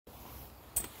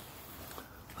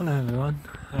Hello everyone,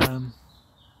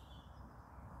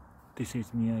 this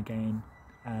is me again,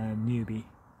 newbie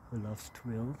who loves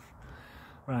wheels.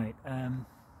 Right,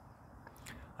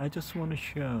 I just want to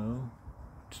show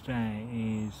today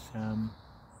is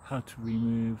how to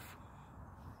remove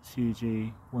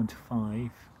CG125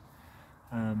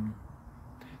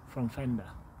 from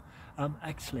fender.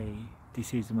 Actually,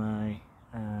 this is my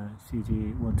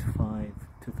CG125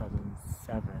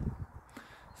 2007,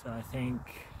 so I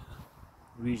think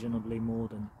reasonably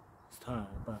modern style,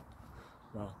 but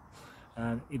well,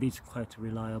 it is quite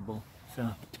reliable.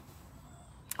 So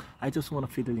I just want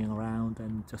to fiddling around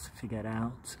and just figure it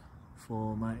out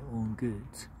for my own good.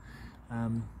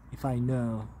 If I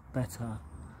know better,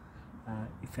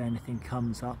 if anything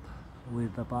comes up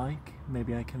with the bike,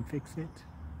 maybe I can fix it,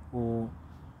 or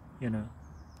you know,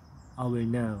 I will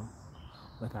know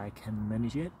whether I can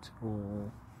manage it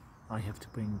or I have to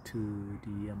bring to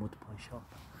the motorbike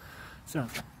shop. So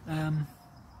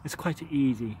it's quite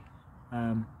easy.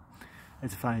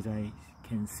 As far as I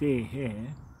can see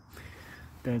here,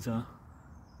 there's a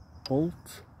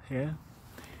bolt here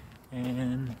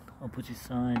and opposite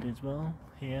side as well,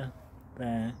 here,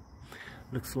 there.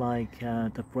 Looks like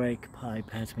the brake pipe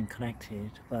has been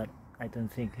connected, but I don't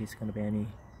think it's going to be any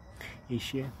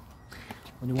issue.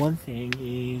 Only one thing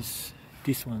is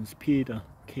this one speeder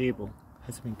cable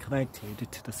has been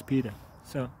connected to the speeder,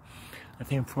 so I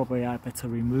think probably I better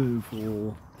remove,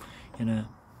 or you know,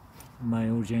 my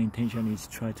original intention is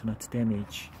try to not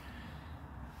damage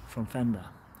from fender.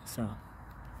 So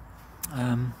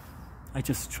I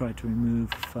just try to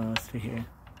remove first here.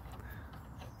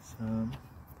 So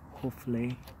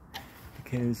hopefully,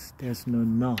 because there's no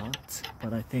nut,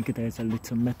 but I think there's a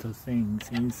little metal things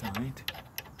inside.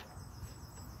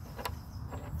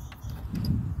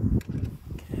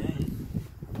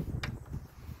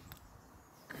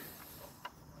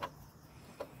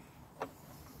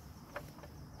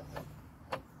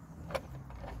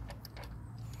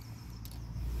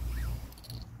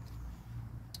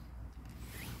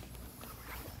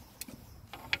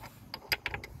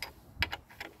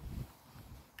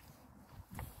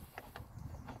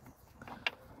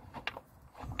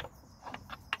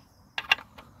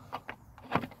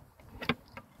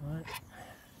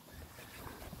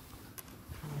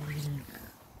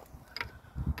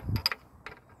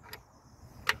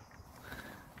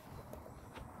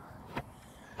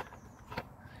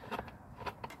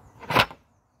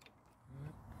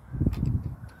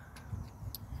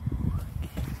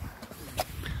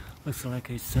 Looks like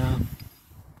it's up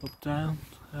down.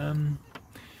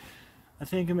 I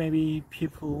think maybe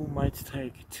people might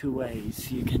take two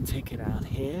ways. You can take it out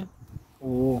here,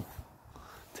 or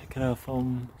take it out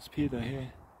from speeder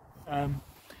here.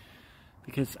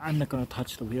 Because I'm not gonna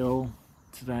touch the wheel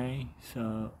today,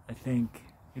 so I think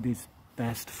it is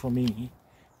best for me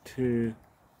to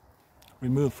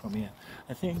remove from here.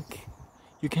 I think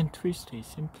you can twist it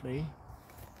simply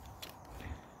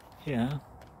here,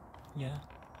 yeah.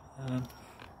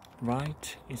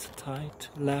 Right is tight,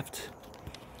 left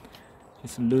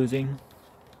is losing,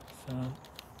 so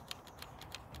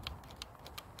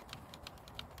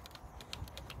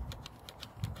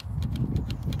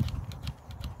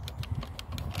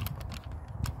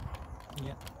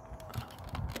yeah,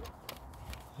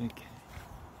 okay.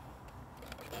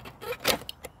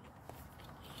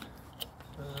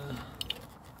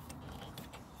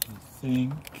 I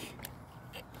think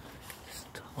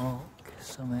stock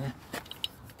somewhere.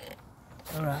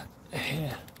 Alright,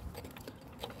 here.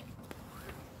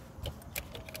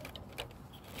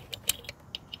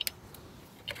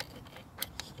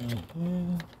 So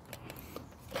here,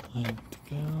 I have to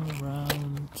go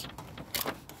around.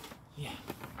 Yeah.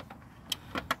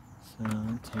 So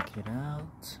take it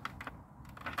out.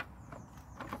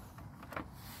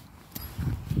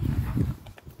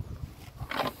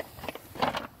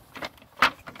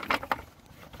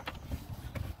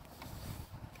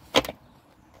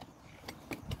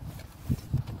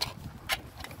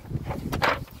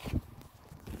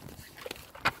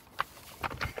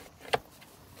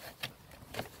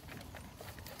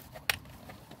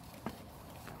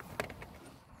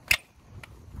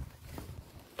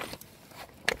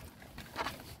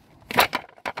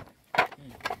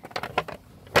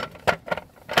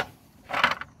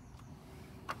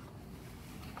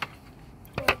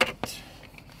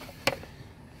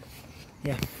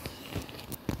 Yeah.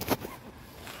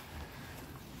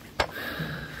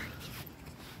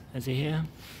 As you hear,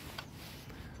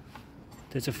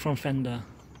 there's a front fender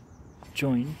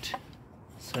joint,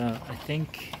 so I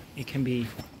think it can be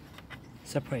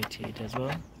separated as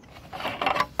well.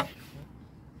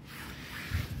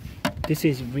 This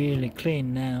is really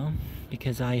clean now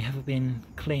because I have been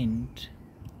cleaned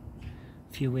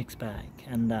a few weeks back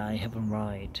and I haven't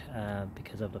ride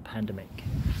because of the pandemic.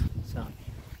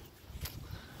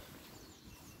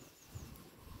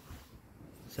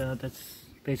 So that's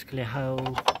basically how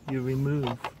you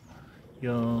remove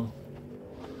your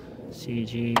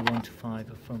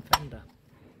CG125 from Fender.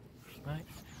 Right?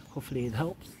 Hopefully it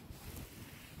helps.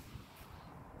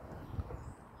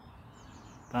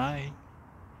 Bye.